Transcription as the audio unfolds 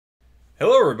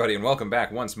Hello everybody and welcome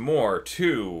back once more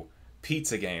to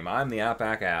Pizza Game. I'm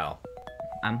TheOutbackAl.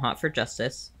 I'm Hot for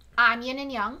Justice. I'm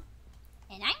Yin&Jung.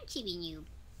 And I'm Chibi Noob.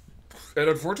 And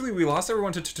unfortunately we lost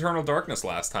everyone to Eternal Darkness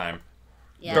last time.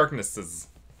 Yep. Darkness is...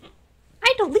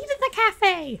 I deleted the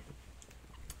cafe!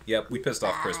 Yep, we pissed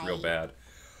off Chris Bye. real bad.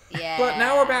 Yeah. But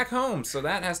now we're back home, so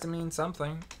that has to mean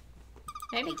something.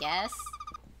 I guess.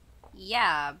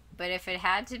 Yeah, but if it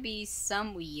had to be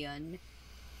someone,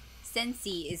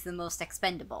 Sensi is the most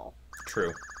expendable.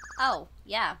 True. Oh,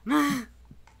 yeah.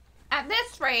 At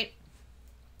this rate,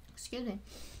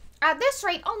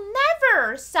 I'll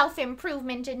never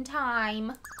self-improvement in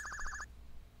time.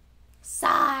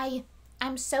 Sigh.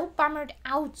 I'm so bummered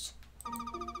out.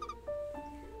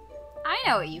 I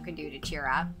know what you can do to cheer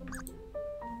up.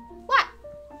 What?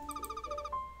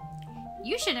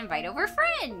 You should invite over a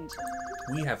friend.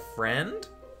 We have friend?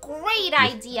 Great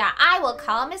idea. I will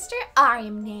call Mr.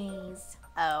 Arimnaze.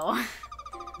 Oh.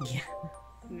 Yeah.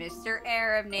 Mr.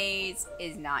 Aramnaze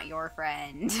is not your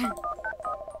friend.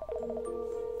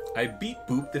 I beat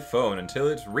boop the phone until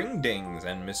it ring-dings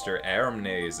and Mr.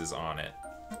 Aramnaze is on it.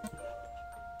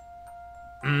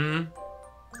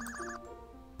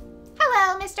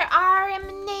 Hello, Mr.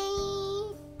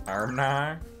 Arimnaze.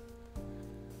 Armnar?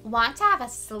 Want to have a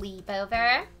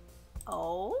sleepover?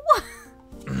 Oh?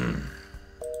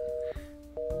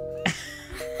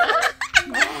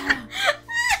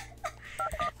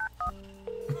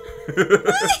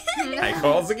 I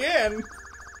calls again.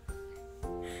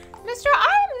 Mr.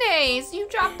 Arimnaze, you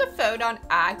dropped the phone on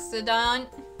accident.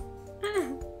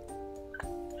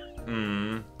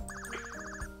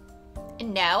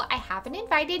 No, I haven't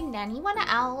invited anyone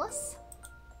else.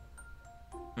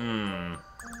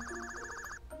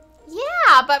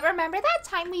 Yeah, but remember that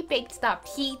time we baked the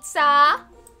pizza?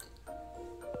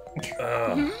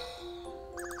 Ugh.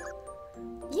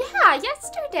 Yeah,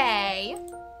 yesterday.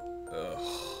 Ugh.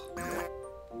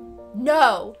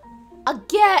 No,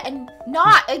 again,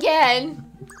 not again.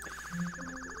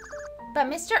 But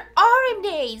Mr.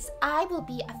 Arimnaze, it will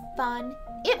be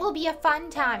a fun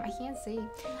time. I can't see.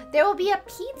 There will be a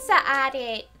pizza at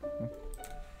it.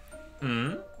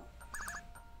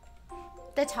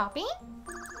 The topping?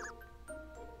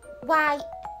 Why,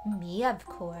 me, of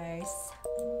course.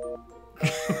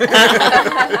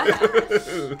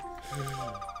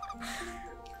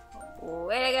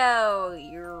 Way to go!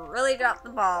 You really dropped the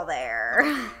ball there.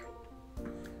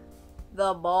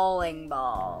 The bowling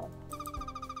ball.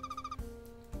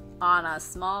 On a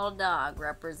small dog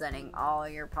representing all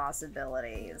your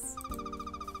possibilities.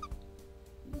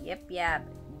 Yip yap,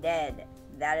 dead.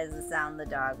 That is the sound the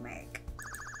dog make.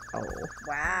 Oh.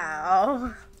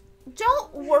 Wow.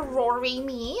 Don't worry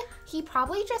me. He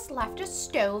probably just left a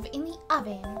stove in the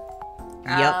oven.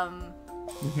 Yep.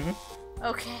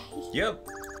 Okay. Yep.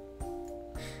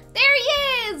 There he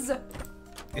is!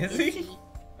 Is he?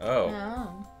 Oh.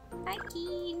 Oh. Hi,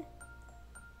 Keen.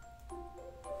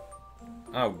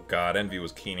 Oh god, Envy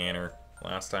was Keen Anner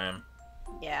last time.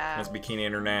 Yeah. Must be Keen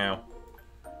Anner now.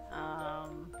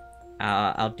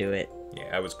 I'll do it. Yeah,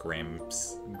 I was Graham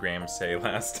say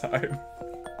last time.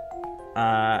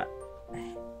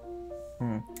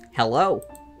 Hello.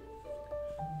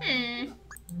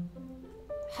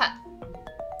 Huh.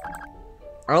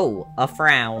 Oh, a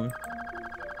frown.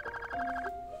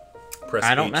 Press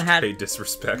I don't H know to how- pay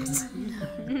disrespect.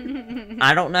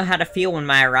 I don't know how to feel when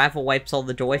my arrival wipes all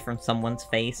the joy from someone's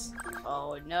face.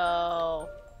 Oh no.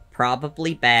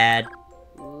 Probably bad.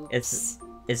 Oops.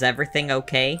 Is everything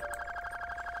okay?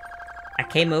 I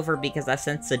came over because I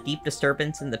sensed a deep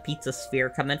disturbance in the pizza sphere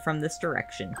coming from this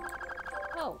direction.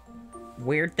 Oh.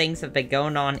 Weird things have been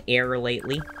going on here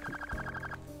lately.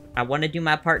 I want to do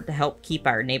my part to help keep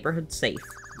our neighborhood safe.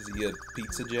 Is he a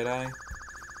pizza Jedi?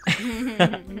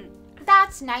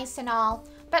 That's nice and all,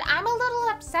 but I'm a little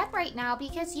upset right now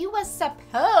because you was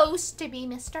supposed to be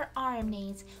Mr.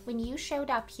 Arimnaze when you showed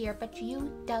up here, but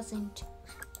you doesn't.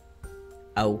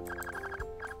 Oh.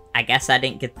 I guess I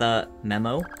didn't get the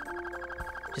memo.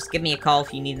 Just give me a call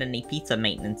if you need any pizza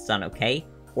maintenance done, okay?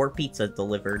 Or pizza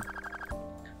delivered.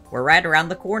 We're right around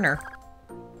the corner.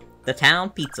 The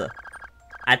town pizza.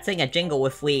 I'd sing a jingle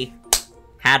if we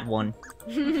had one.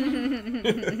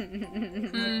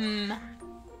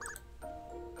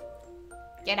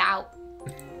 Get out.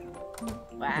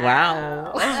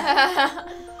 Wow.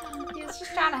 He's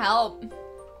just trying to help.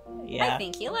 Yeah. I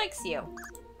think he likes you.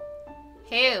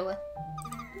 Who?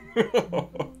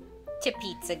 To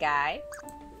pizza guy.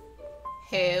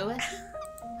 Who?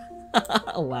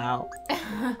 Wow.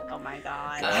 Oh my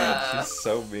god. God, she's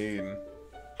so mean.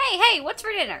 Hey, what's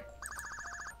for dinner?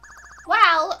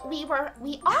 Well, we are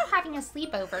having a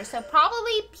sleepover, so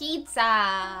probably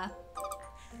pizza.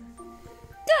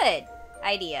 Good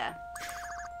idea.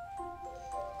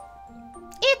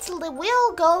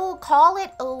 We'll go call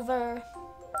it over.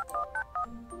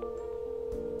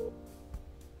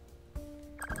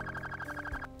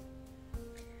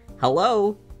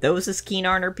 Hello? Those is Keen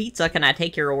Arner Pizza. Can I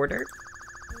take your order?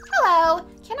 Hello,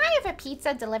 can I have a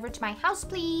pizza delivered to my house,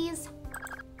 please?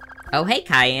 Oh, hey,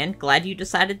 Cayenne. Glad you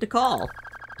decided to call.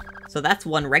 So that's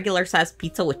one regular-sized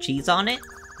pizza with cheese on it?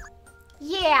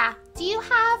 Yeah, do you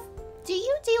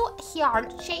do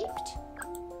heart-shaped?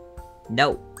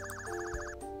 No.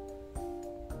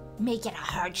 Make it a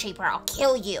heart shape or I'll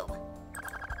kill you.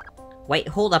 Wait,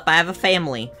 hold up. I have a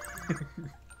family.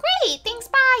 Great, thanks,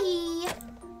 bye.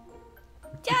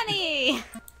 Johnny!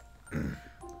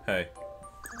 Hey,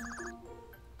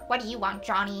 What do you want,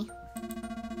 Johnny?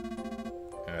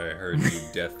 I heard you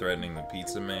death-threatening the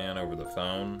pizza man over the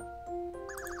phone.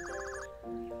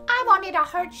 I wanted a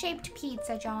heart-shaped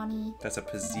pizza, Johnny. That's a A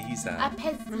pizza.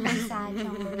 pizza,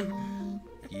 Johnny.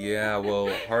 Yeah, well,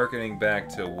 harkening back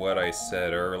to what I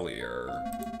said earlier,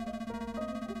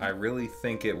 I really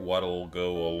think it what'll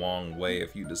go a long way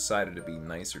if you decided to be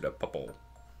nicer to Pupple.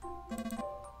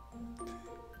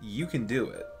 You can do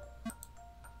it.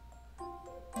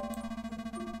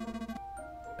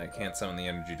 I can't summon the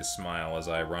energy to smile as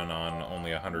I run on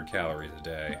only 100 calories a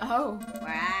day, Oh.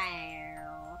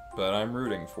 Wow. but I'm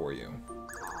rooting for you.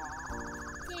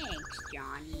 Thanks,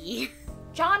 Johnny.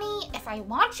 Johnny, if I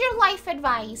want your life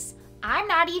advice, I'm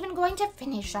not even going to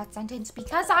finish that sentence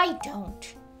because I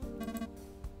don't.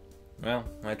 Well,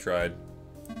 I tried.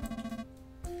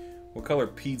 What color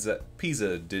pizza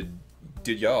did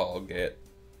y'all get?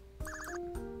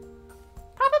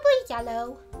 Probably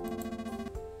yellow.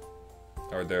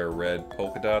 Are there red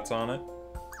polka dots on it?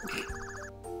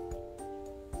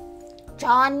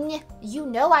 John, you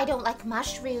know I don't like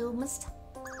mushrooms.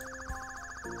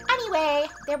 Anyway,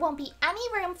 there won't be any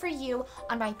room for you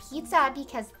on my pizza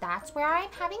because that's where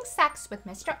I'm having sex with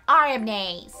Mr.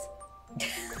 Aramnaze.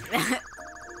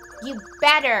 You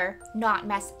better not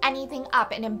mess anything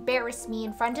up and embarrass me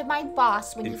in front of my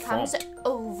boss when he comes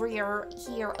over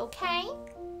here, okay?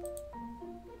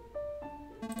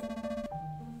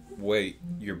 Wait,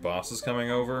 your boss is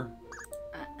coming over?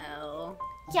 Uh-oh.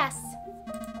 Yes.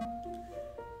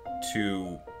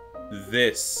 To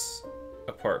this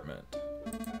apartment.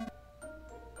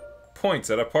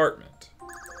 Points at apartment.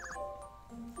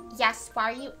 Yes,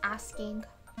 why are you asking?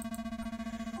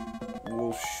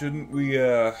 Well, shouldn't we,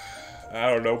 I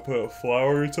don't know, put a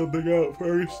flower or something out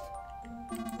first?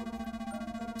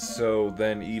 So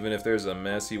then even if there's a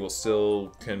mess, he will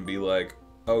still can be like,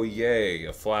 oh yay,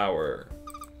 a flower.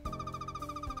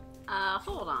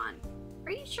 Hold on.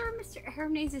 Are you sure Mr.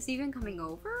 Hermes is even coming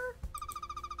over?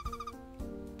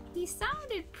 He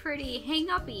sounded pretty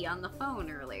hang-uppy on the phone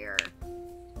earlier.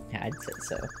 Yeah, I'd say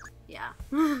so. Yeah.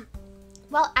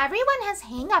 Well, everyone has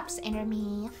hang-ups,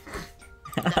 me.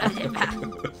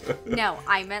 No,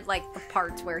 I meant like the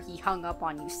parts where he hung up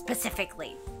on you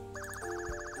specifically.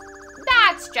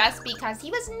 That's just because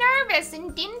he was nervous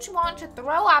and didn't want to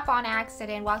throw up on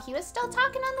accident while he was still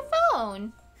talking on the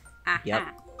phone. Aha. Yep.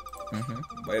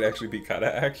 Might actually be kind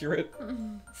of accurate.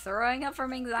 Throwing up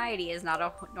from anxiety is not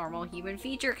a normal human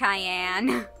feature,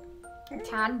 Cayenne. It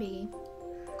can be.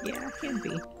 Yeah, it can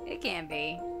be. It can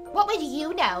be. What would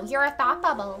you know? You're a thought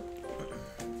bubble.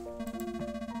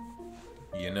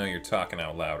 You know you're talking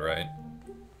out loud, right?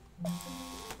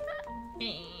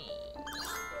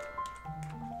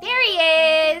 There he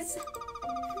is!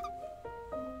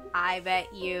 I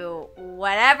bet you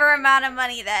whatever amount of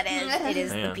money that is, it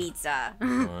is the Man. pizza.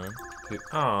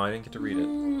 Oh, I didn't get to read it.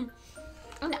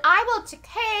 And I will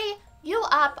take you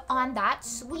up on that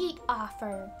sweet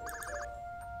offer.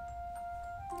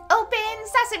 Open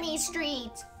Sesame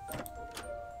Street!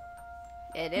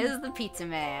 It is the pizza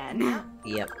man.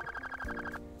 Yep.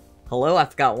 Hello,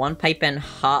 I've got one piping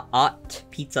hot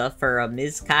pizza for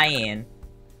Ms. Cayenne.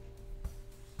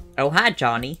 Oh, hi,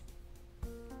 Johnny.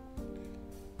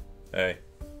 Hey.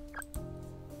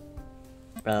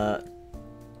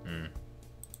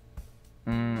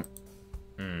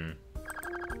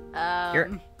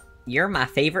 You're my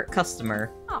favorite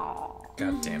customer. Aw.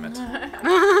 God damn it.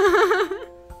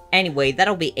 Anyway,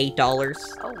 that'll be $8.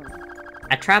 Oh.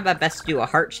 I tried my best to do a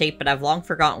heart shape, but I've long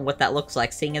forgotten what that looks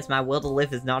like, seeing as my will to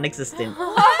live is non-existent.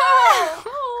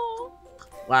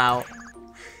 Wow.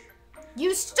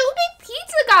 You stupid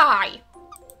pizza guy!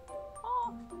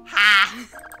 Ha!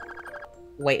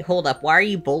 Wait, hold up, why are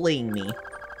you bullying me?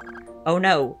 Oh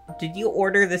no, did you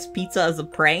order this pizza as a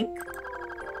prank?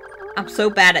 I'm so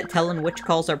bad at telling which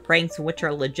calls are pranks and which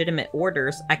are legitimate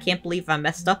orders. I can't believe I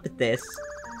messed up at this.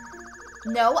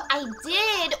 No, I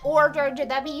did order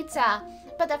the pizza.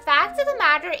 But the fact of the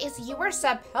matter is you were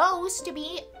supposed to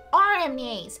be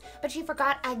RMNAs, but you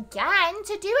forgot again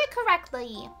to do it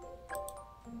correctly.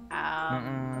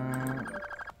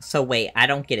 So wait, I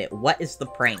don't get it. What is the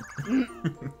prank?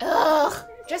 Ugh,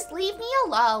 just leave me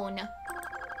alone.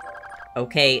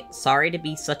 Okay, sorry to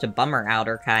be such a bummer,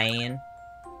 Outer Cayenne.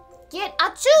 Get a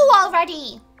 2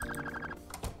 already!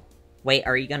 Wait,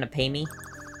 are you gonna pay me?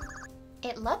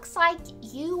 It looks like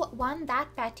you won that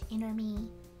bet, Inner Me.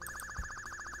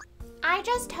 I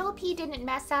just hope he didn't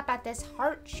mess up at this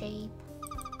heart shape.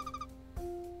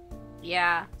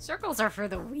 Yeah, circles are for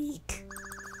the weak.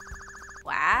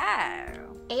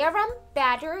 Wow. Aram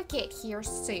better get here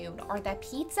soon, or the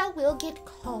pizza will get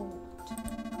cold.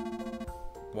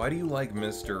 Why do you like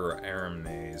Mr.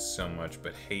 Aramnaze so much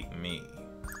but hate me?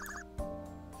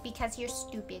 Because you're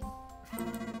stupid.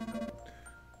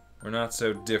 We're not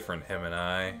so different, him and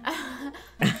I.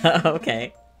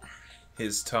 Okay.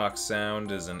 His talk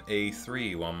sound is an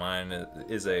A3, while mine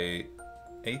is a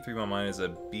A3, while mine is a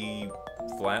B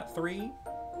flat 3.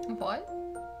 What?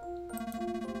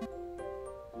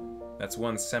 That's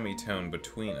one semitone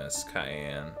between us,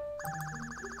 Cayenne.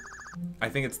 I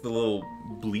think it's the little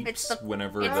bleeps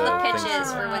whenever It's the the things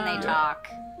pitches are- for when they yeah. talk.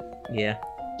 Yeah.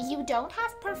 You don't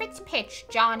have perfect pitch,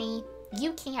 Johnny.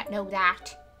 You can't know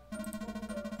that.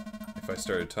 If I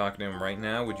started talking to him right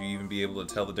now, would you even be able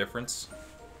to tell the difference?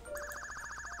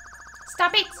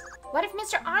 Stop it! What if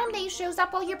Mr. Armday shows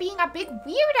up while you're being a big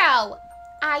weirdo?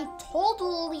 I told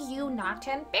you not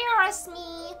to embarrass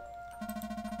me.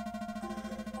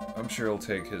 I'm sure he'll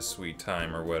take his sweet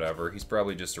time or whatever. He's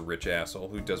probably just a rich asshole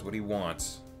who does what he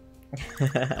wants.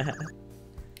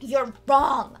 You're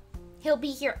wrong. He'll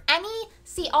be here any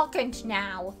second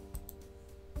now.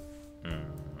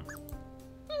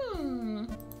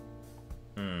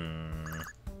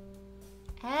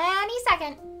 Any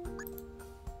second.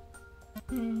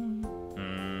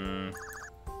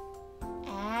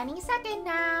 Any second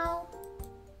now.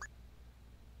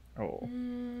 Oh.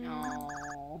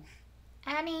 No.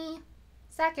 Any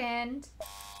second.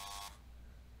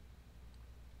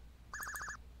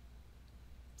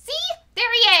 See?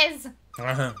 There he is!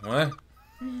 What?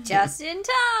 Just in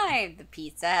time. The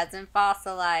pizza hasn't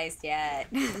fossilized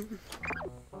yet. Prove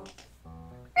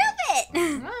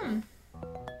it!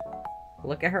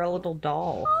 Look at her little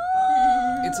doll.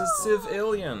 It's a Civ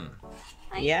alien.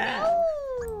 Yeah.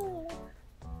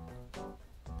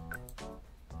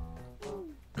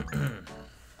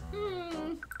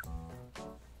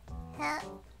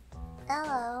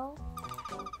 Hello.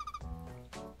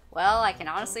 Well, I can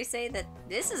honestly say that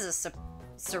this is a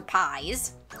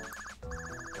surprise.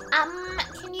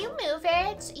 Can you move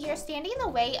it? You're standing in the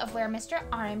way of where Mr.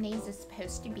 Armnaze is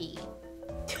supposed to be.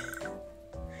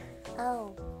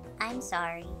 Oh, I'm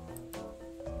sorry.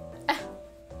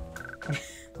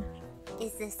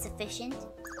 Is this sufficient?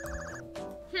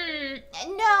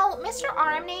 No, Mr.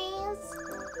 Armnaze.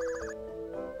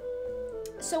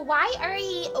 So why are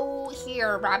you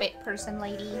here, rabbit person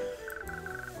lady?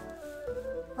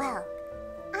 Well,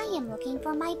 I am looking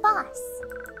for my boss.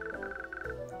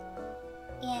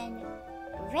 And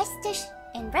rest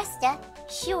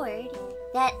assured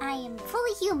that I am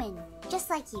fully human,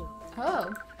 just like you.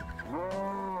 Oh.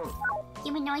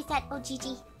 Human noise at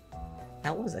OGG.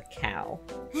 That was a cow.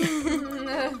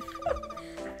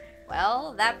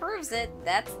 Well, that proves it.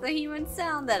 That's the human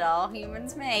sound that all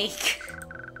humans make.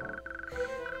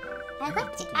 I'd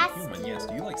like to ask Human, you. yes.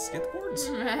 Do you like skateboards?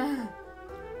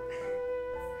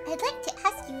 I'd like to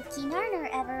ask you if Kinarner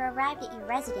ever arrived at your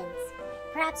residence.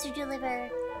 Perhaps to deliver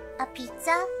a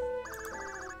pizza?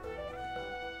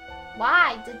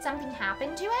 Why? Did something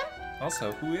happen to him?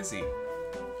 Also, who is he?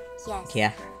 Yes.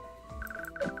 Yeah.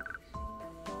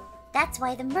 That's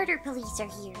why the murder police are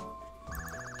here.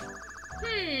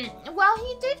 Well,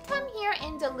 he did come here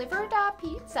and delivered a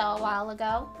pizza a while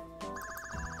ago.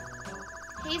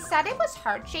 He said it was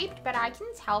heart-shaped, but I can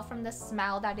tell from the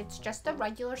smell that it's just the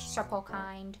regular circle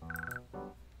kind.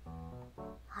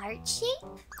 Heart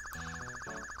shape?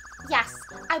 Yes,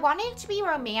 I wanted it to be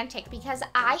romantic because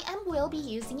I will be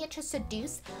using it to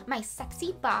seduce my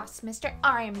sexy boss, Mr.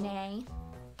 Armney.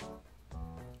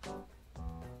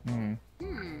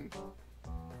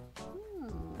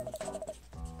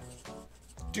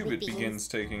 Dubit begins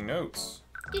taking notes.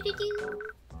 Do-do-do.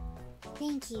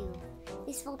 Thank you.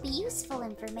 This will be useful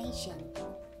information.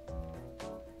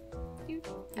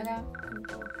 Okay.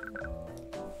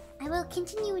 I will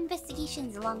continue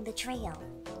investigations along the trail.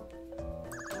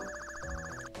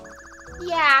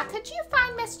 Yeah, could you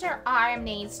find Mr.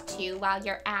 Armnaze too while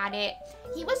you're at it?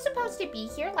 He was supposed to be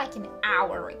here like an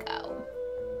hour ago.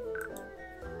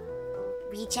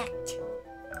 Reject.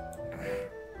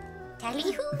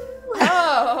 Tally-hoo!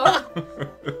 Oh.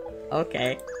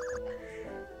 Okay.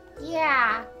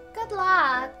 Yeah, good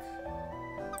luck.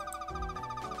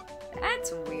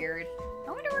 That's weird.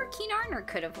 I wonder where Keen Arner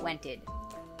could have wented.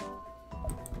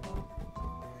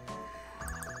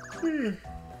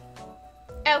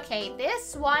 Okay,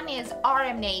 this one is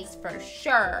Armnaze for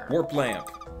sure. Warp lamp.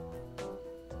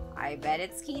 I bet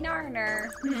it's Keen Arner.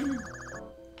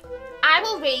 I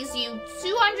will raise you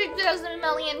 200,000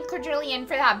 million quadrillion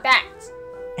for that bet.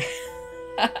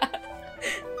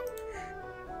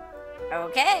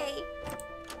 Okay.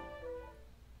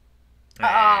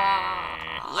 Yeah.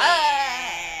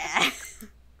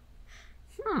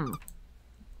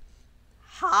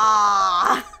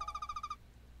 Ha.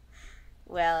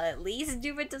 Well, at least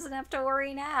Dubit doesn't have to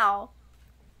worry now.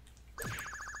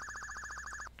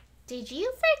 Did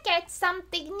you forget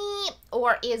something neat?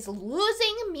 Or is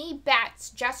losing me bets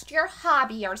just your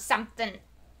hobby or something?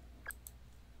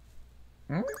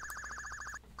 Don't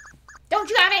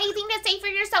you have anything to say for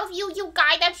yourself, you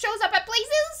guy that shows up at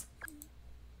places?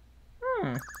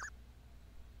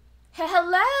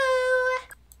 Hello?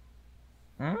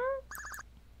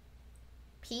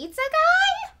 Pizza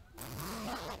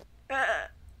guy?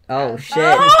 Oh,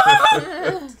 shit.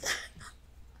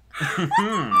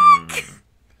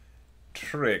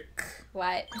 Trick.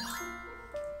 What?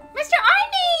 Mr.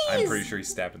 Arnie's! I'm pretty sure he's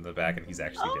stabbed in the back and he's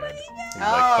actually dead. He's Oh.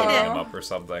 like putting him up or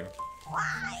something.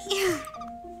 Why?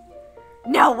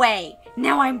 No way!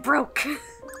 Now I'm broke.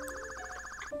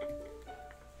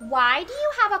 Why do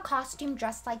you have a costume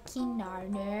just like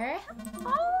Kinarner?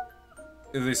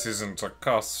 This isn't a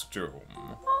costume.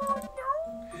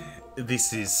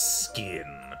 This is skin.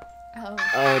 Oh.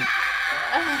 Oh.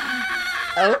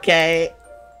 Okay.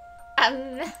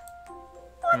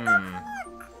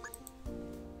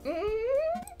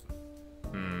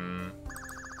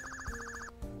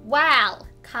 Well,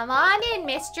 come on in,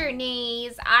 Mr.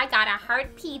 Knees. I got a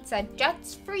heart pizza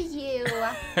just for you.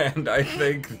 And I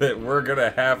think that we're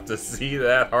gonna have to see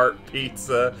that heart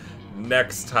pizza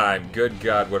next time. Good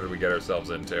God, what did we get ourselves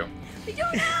into? I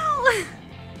don't know!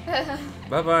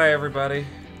 Bye-bye, everybody.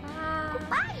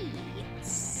 Bye!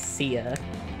 See ya.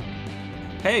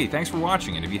 Hey, thanks for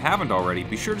watching, and if you haven't already,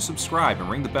 be sure to subscribe and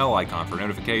ring the bell icon for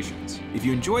notifications. If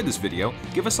you enjoyed this video,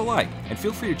 give us a like, and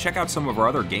feel free to check out some of our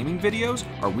other gaming videos,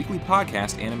 our weekly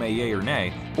podcast Anime Yay or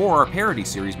Nay, or our parody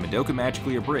series Madoka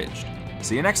Magically Abridged.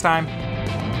 See you next time!